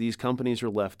these companies are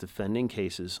left defending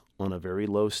cases on a very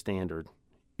low standard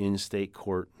in state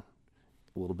court,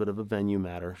 a little bit of a venue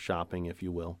matter, shopping, if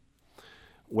you will,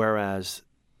 whereas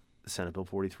Senate Bill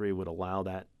 43 would allow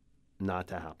that not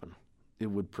to happen.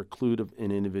 It would preclude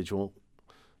an individual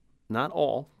not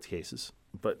all cases,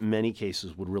 but many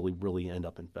cases would really end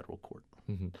up in federal court.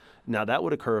 Now, that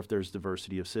would occur if there's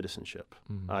diversity of citizenship,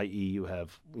 i.e. you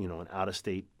have, an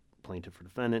out-of-state plaintiff or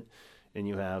defendant, and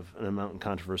you have an amount in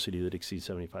controversy that exceeds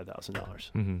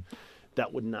 $75,000.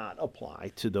 That would not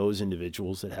apply to those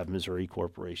individuals that have Missouri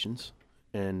corporations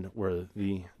and where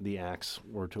the acts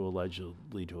were to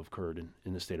allegedly to have occurred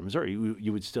in the state of Missouri.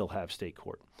 You would still have state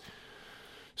court.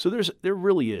 So there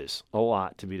really is a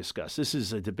lot to be discussed. This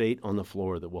is a debate on the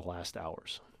floor that will last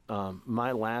hours.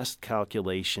 My last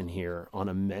calculation here on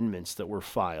amendments that were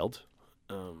filed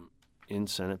in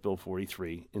Senate Bill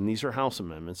 43, and these are House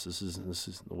amendments. This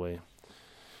is the way.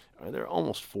 There are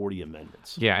almost 40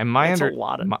 amendments. Yeah, and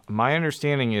my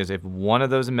understanding is if one of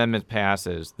those amendments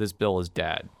passes, this bill is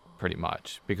dead, pretty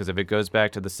much, because if it goes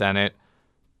back to the Senate,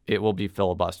 it will be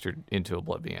filibustered into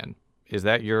oblivion. Is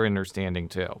that your understanding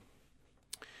too?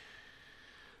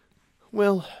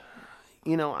 Well,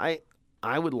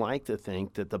 I would like to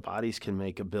think that the bodies can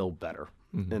make a bill better,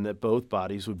 and that both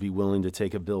bodies would be willing to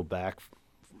take a bill back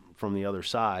from the other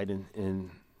side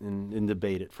and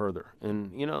debate it further.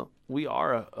 And, we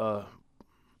are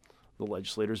the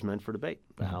legislator's meant for debate.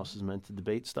 The House is meant to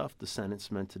debate stuff. The Senate's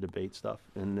meant to debate stuff.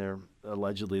 And they're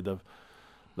allegedly the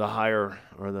higher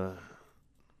or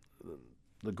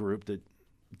the group that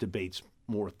debates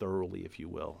more thoroughly, if you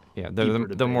will. Yeah,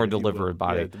 the more deliberative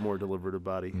body. Yeah, the more deliberative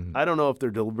body. I don't know if they're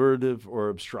deliberative or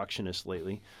obstructionist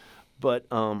lately, but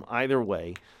either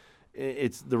way,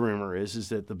 the rumor is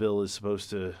that the bill is supposed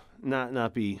to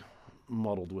not be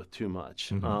muddled with too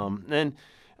much. And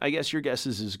I guess your guess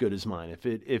is as good as mine.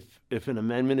 If an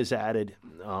amendment is added,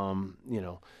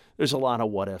 there's a lot of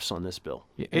what ifs on this bill,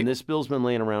 and this bill's been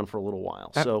laying around for a little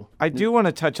while. So I do want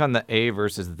to touch on the A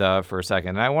versus the for a second,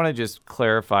 and I want to just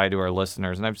clarify to our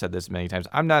listeners, and I've said this many times.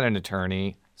 I'm not an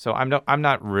attorney, so I'm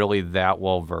not really that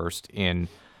well versed in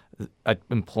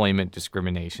employment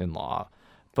discrimination law.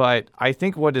 But I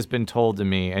think what has been told to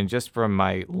me, and just from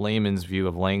my layman's view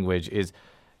of language, is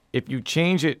if you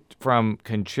change it from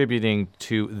contributing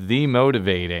to the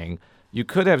motivating, you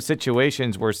could have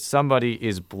situations where somebody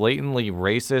is blatantly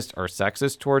racist or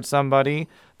sexist towards somebody,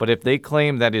 but if they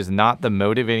claim that is not the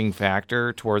motivating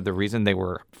factor toward the reason they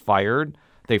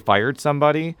fired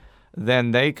somebody,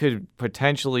 then they could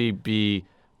potentially be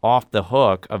off the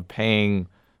hook of paying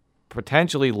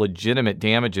potentially legitimate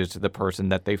damages to the person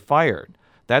that they fired.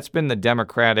 That's been the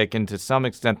Democratic and to some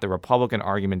extent the Republican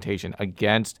argumentation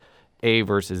against A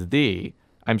versus the.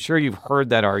 I'm sure you've heard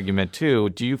that argument too.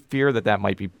 Do you fear that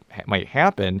might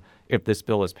happen if this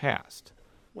bill is passed?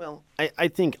 Well, I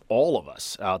think all of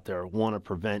us out there want to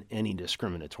prevent any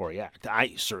discriminatory act.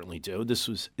 I certainly do.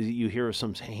 You hear of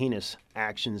some heinous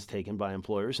actions taken by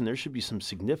employers, and there should be some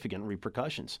significant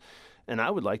repercussions. And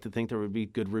I would like to think there would be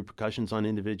good repercussions on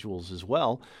individuals as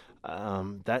well.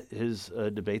 That is a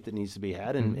debate that needs to be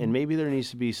had, and maybe there needs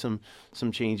to be some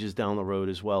changes down the road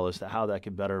as well as to how that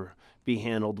could better be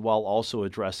handled while also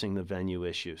addressing the venue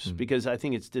issues. Because I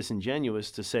think it's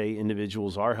disingenuous to say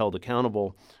individuals are held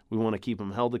accountable. We want to keep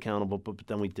them held accountable, but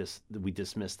then we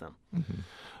dismiss them.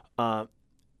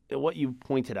 What you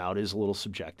pointed out is a little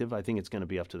subjective. I think it's going to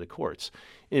be up to the courts.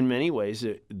 In many ways,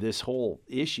 this whole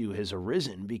issue has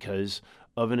arisen because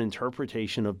of an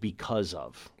interpretation of because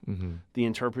of. The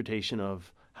interpretation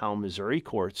of how Missouri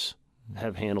courts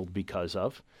have handled because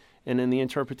of, and then the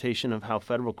interpretation of how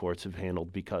federal courts have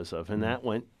handled because of. And that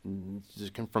went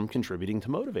from contributing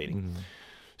to motivating.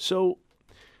 So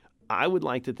I would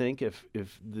like to think if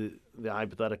the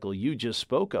hypothetical you just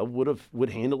spoke of would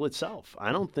handle itself.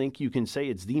 I don't think you can say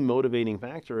it's the motivating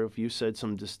factor if you said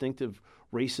some distinctive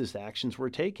racist actions were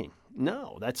taking.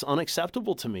 No, that's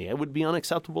unacceptable to me. It would be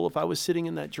unacceptable if I was sitting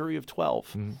in that jury of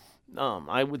 12.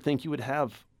 I would think you would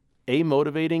have a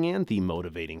motivating and the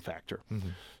motivating factor.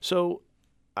 So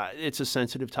it's a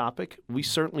sensitive topic. We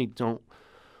certainly don't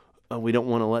want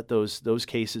to let those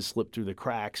cases slip through the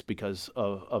cracks because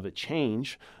of a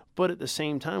change. But at the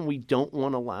same time, we don't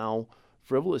want to allow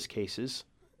frivolous cases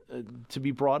to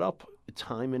be brought up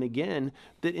time and again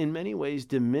that in many ways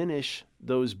diminish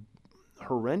those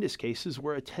horrendous cases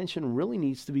where attention really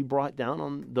needs to be brought down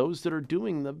on those that are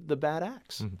doing the bad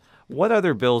acts. What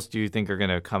other bills do you think are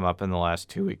going to come up in the last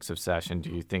 2 weeks of session do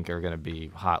you think are going to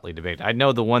be hotly debated? I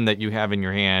know the one that you have in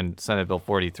your hand, Senate Bill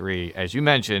 43, as you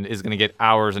mentioned, is going to get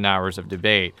hours and hours of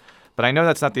debate. But I know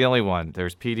that's not the only one.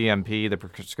 There's PDMP, the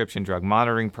Prescription Drug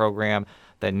Monitoring Program,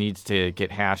 that needs to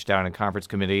get hashed out in conference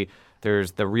committee.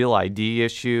 There's the Real ID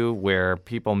issue where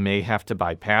people may have to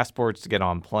buy passports to get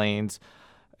on planes.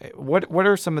 What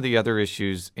are some of the other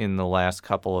issues in the last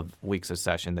couple of weeks of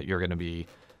session that you're going to be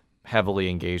heavily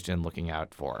engaged in looking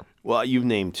out for? Well, you've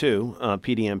named two.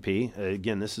 PDMP,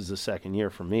 again, this is the second year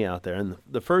for me out there. And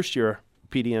the first year,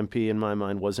 PDMP, in my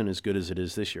mind, wasn't as good as it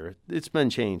is this year. It's been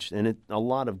changed, and a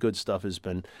lot of good stuff has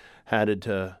been added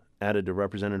to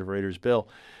Representative Rader's bill.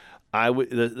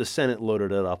 The Senate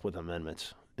loaded it up with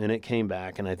amendments, and it came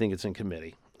back, and I think it's in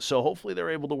committee. So hopefully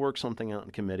they're able to work something out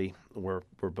in committee where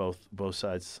both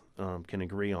sides can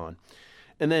agree on.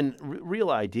 And then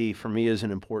Real ID, for me, is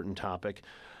an important topic.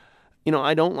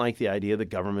 I don't like the idea that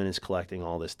government is collecting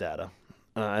all this data.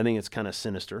 I think it's kind of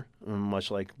sinister,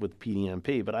 much like with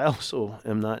PDMP, but I also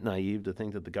am not naive to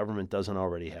think that the government doesn't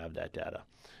already have that data.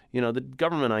 The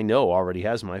government I know already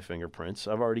has my fingerprints.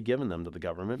 I've already given them to the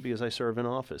government because I serve in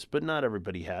office, but not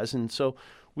everybody has, and so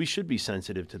we should be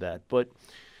sensitive to that. But,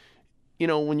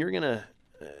 when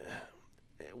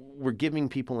we're giving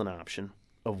people an option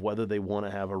of whether they want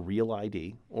to have a real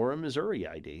ID or a Missouri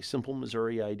ID, simple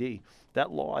Missouri ID.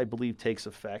 That law, I believe, takes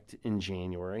effect in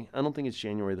January. I don't think it's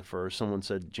January the 1st. Someone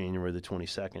said January the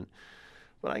 22nd.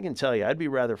 But I can tell you, I'd be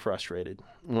rather frustrated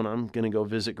when I'm going to go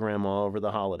visit Grandma over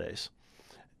the holidays.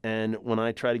 And when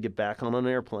I try to get back on an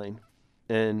airplane,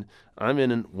 and I'm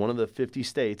in one of the 50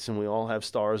 states, and we all have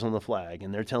stars on the flag,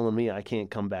 and they're telling me I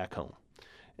can't come back home.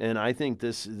 And I think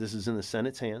this is in the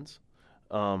Senate's hands.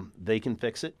 They can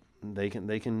fix it. They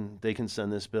can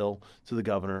send this bill to the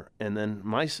governor, and then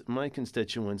my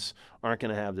constituents aren't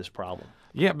going to have this problem.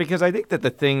 Yeah, because I think that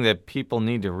the thing that people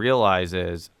need to realize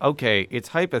is, okay, it's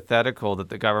hypothetical that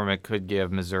the government could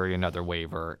give Missouri another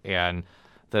waiver, and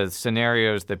the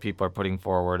scenarios that people are putting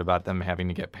forward about them having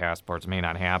to get passports may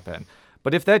not happen.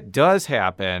 But if that does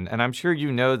happen, and I'm sure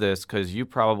you know this because you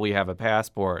probably have a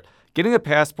passport, getting a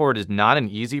passport is not an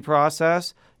easy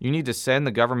process. You need to send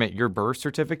the government your birth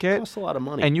certificate. It costs a lot of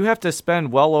money. And you have to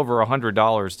spend well over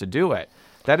 $100 to do it.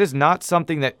 That is not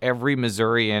something that every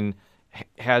Missourian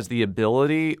has the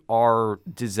ability or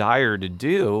desire to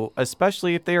do,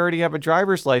 especially if they already have a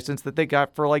driver's license that they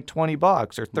got for like $20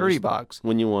 or $30.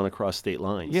 When you want to cross state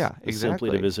lines. Yeah, exactly.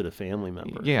 Simply to visit a family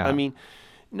member. Yeah. I mean,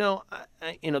 no,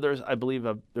 I believe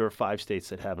there are 5 states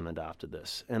that haven't adopted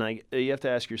this. And you have to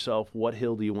ask yourself, what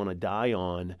hill do you want to die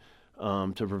on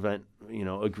to prevent,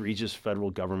 egregious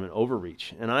federal government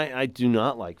overreach? And I do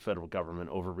not like federal government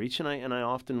overreach, and I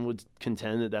often would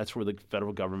contend that that's where the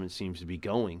federal government seems to be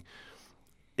going.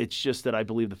 It's just that I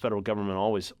believe the federal government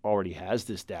already has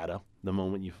this data the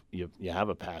moment you have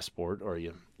a passport or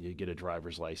you get a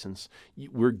driver's license.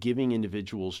 We're giving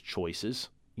individuals choices.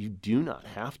 You do not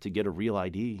have to get a real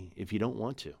ID if you don't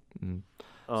want to.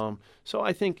 Mm-hmm. So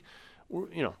I think,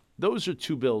 those are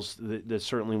 2 bills that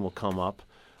certainly will come up.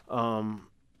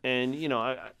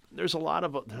 There's a lot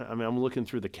of. I'm looking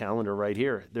through the calendar right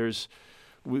here. There's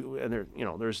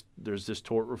this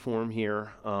tort reform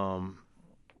here.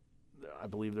 I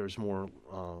believe there's more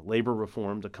labor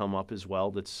reform to come up as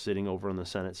well. That's sitting over on the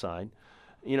Senate side.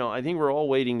 I think we're all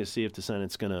waiting to see if the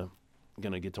Senate's gonna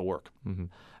get to work. Mm-hmm.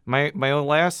 My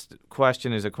last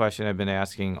question is a question I've been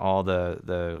asking all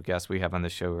the guests we have on the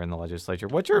show or in the legislature.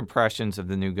 What's your impressions of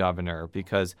the new governor?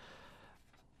 Because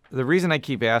the reason I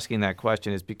keep asking that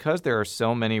question is because there are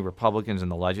so many Republicans in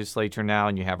the legislature now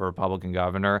and you have a Republican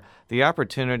governor, the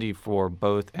opportunity for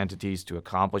both entities to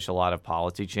accomplish a lot of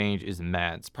policy change is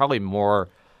immense, probably more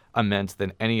immense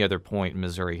than any other point in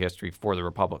Missouri history for the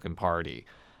Republican Party.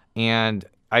 And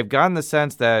I've gotten the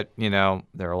sense that,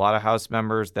 there are a lot of House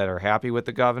members that are happy with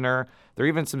the governor. There are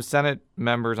even some Senate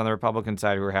members on the Republican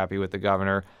side who are happy with the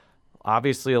governor.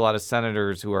 Obviously, a lot of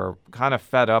senators who are kind of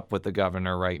fed up with the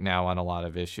governor right now on a lot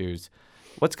of issues.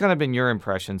 What's kind of been your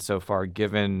impression so far,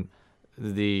 given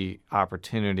the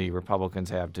opportunity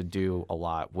Republicans have to do a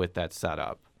lot with that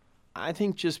setup? I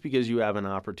think just because you have an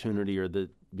opportunity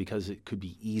because it could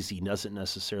be easy doesn't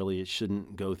necessarily, it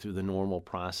shouldn't go through the normal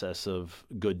process of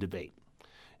good debate.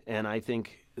 And I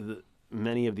think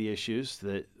many of the issues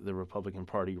that the Republican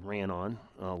Party ran on,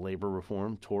 labor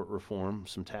reform, tort reform,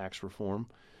 some tax reform,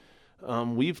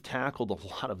 we've tackled a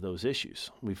lot of those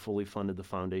issues. We've fully funded the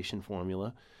foundation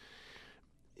formula.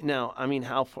 Now,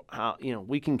 how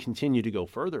we can continue to go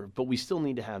further, but we still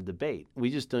need to have debate.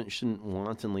 We just shouldn't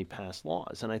wantonly pass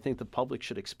laws, and I think the public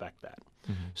should expect that.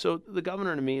 Mm-hmm. So the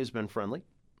governor to me has been friendly.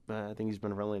 I think he's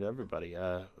been friendly to everybody.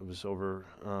 I was over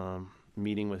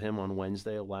meeting with him on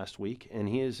Wednesday of last week, and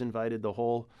he has invited the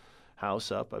whole House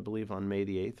up, I believe, on May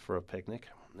the 8th for a picnic.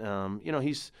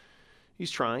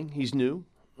 He's trying. He's new.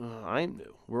 I'm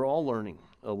new. We're all learning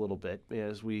a little bit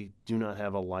as we do not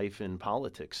have a life in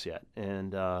politics yet.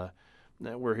 And,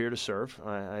 we're here to serve.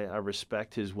 I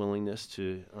respect his willingness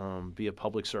to be a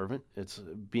public servant.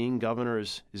 Being governor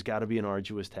is got to be an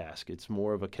arduous task. It's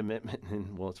more of a commitment,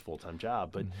 and it's a full-time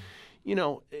job. But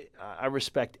I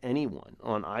respect anyone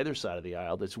on either side of the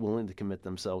aisle that's willing to commit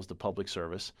themselves to public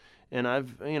service. And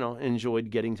I've enjoyed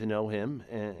getting to know him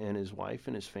and his wife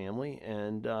and his family,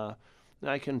 and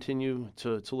I continue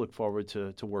to look forward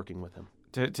to working with him.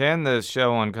 To end the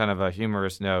show on kind of a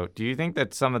humorous note, do you think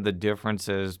that some of the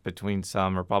differences between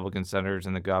some Republican senators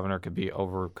and the governor could be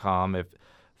overcome if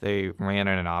they ran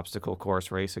in an obstacle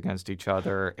course race against each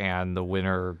other and the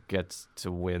winner gets to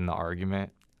win the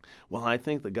argument? Well, I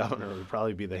think the governor would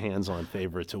probably be the hands-on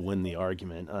favorite to win the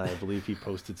argument. I believe he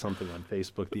posted something on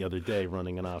Facebook the other day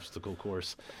running an obstacle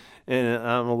course. And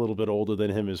I'm a little bit older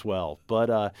than him as well. But,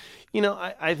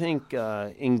 I think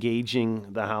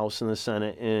engaging the House and the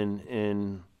Senate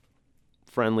in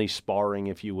friendly sparring,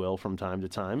 if you will, from time to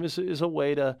time is a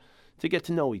way to get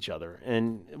to know each other.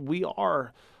 And we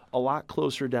are a lot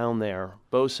closer down there,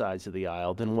 both sides of the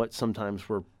aisle, than what sometimes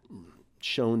we're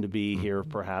shown to be here,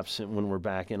 perhaps when we're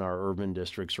back in our urban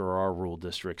districts or our rural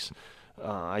districts.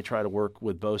 I try to work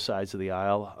with both sides of the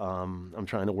aisle. I'm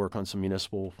trying to work on some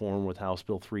municipal reform with House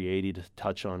Bill 380 to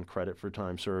touch on credit for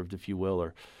time served, if you will,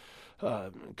 or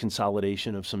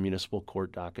consolidation of some municipal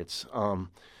court dockets.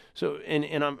 So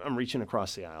I'm reaching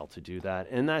across the aisle to do that.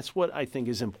 And that's what I think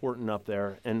is important up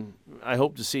there. And I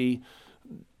hope to see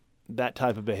that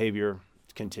type of behavior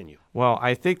continue. Well,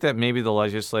 I think that maybe the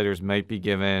legislators might be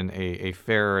given a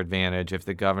fairer advantage if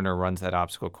the governor runs that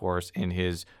obstacle course in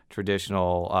his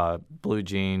traditional blue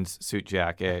jeans, suit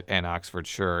jacket, and Oxford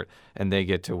shirt, and they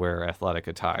get to wear athletic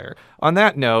attire. On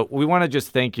that note, we want to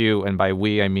just thank you, and by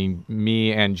we, I mean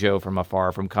me and Joe from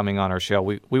afar, from coming on our show.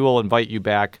 We will invite you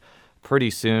back pretty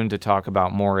soon to talk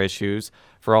about more issues.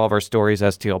 For all of our stories,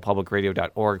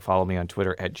 stlpublicradio.org. Follow me on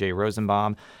Twitter at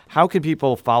 @JRosenbaum. How can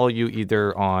people follow you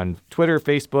either on Twitter,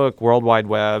 Facebook, World Wide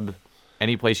Web,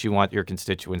 any place you want your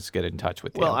constituents to get in touch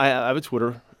with you? Well, I have a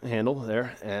Twitter handle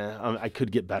there, and I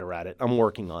could get better at it. I'm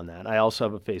working on that. I also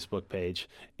have a Facebook page,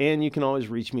 and you can always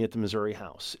reach me at the Missouri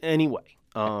House. Anyway,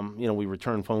 we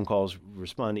return phone calls,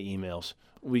 respond to emails.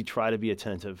 We try to be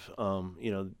attentive.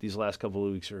 These last couple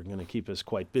of weeks are going to keep us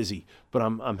quite busy, but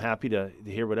I'm happy to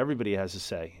hear what everybody has to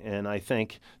say. And I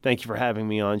thank you for having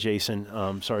me on,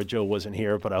 Jason. Sorry Joe wasn't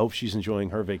here, but I hope she's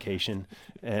enjoying her vacation,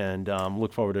 and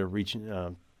look forward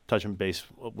to touching base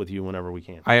with you whenever we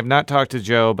can. I have not talked to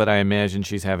Joe, but I imagine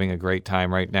she's having a great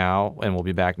time right now, and we'll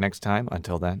be back next time.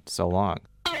 Until then, so long.